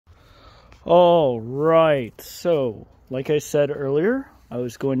All right, so like I said earlier, I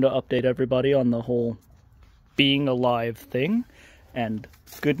was going to update everybody on the whole being alive thing, and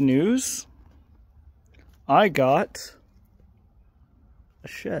good news, I got a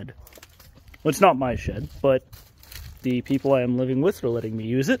shed. Well, it's not my shed, but the people I am living with are letting me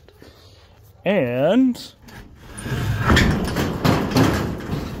use it, and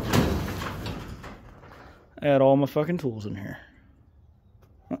I had all my fucking tools in here.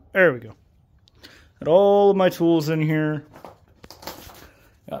 Oh, there we go. Got all of my tools in here.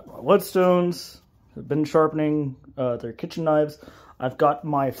 Got my whetstones. I've been sharpening their kitchen knives. I've got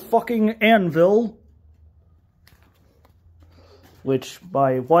my fucking anvil, which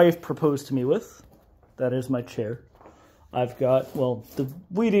my wife proposed to me with. That is my chair. I've got, well, the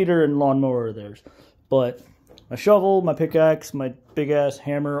weed eater and lawnmower are theirs. But my shovel, my pickaxe, my big ass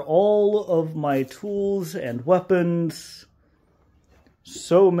hammer, all of my tools and weapons.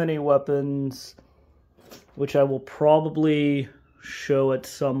 So many weapons, which I will probably show at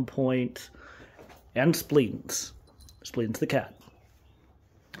some point. And Spleens. Spleens the cat.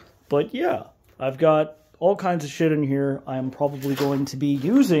 But yeah, I've got all kinds of shit in here. I am probably going to be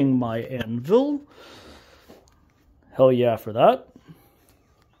using my anvil. Hell yeah for that.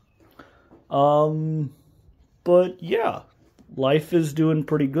 But yeah, life is doing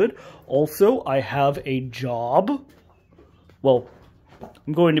pretty good. Also, I have a job. Well,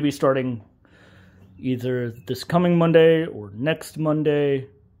 I'm going to be starting either this coming Monday or next Monday.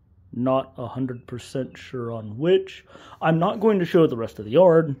 Not 100% sure on which. I'm not going to show the rest of the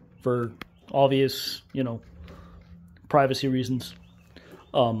yard for obvious, privacy reasons.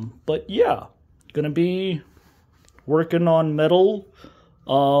 But yeah, gonna be working on metal.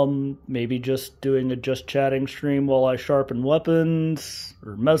 Maybe just doing a just chatting stream while I sharpen weapons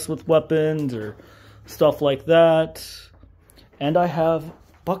or mess with weapons or stuff like that. And I have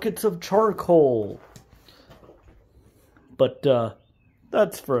buckets of charcoal. But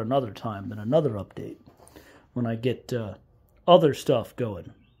that's for another time and another update when I get other stuff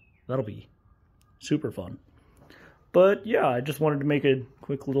going. That'll be super fun. But yeah, I just wanted to make a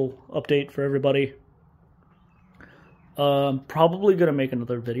quick little update for everybody. Probably going to make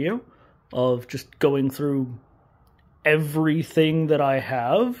another video of just going through everything that I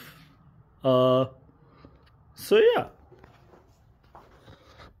have. So yeah.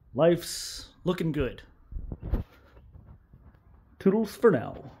 Life's looking good. Toodles for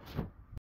now.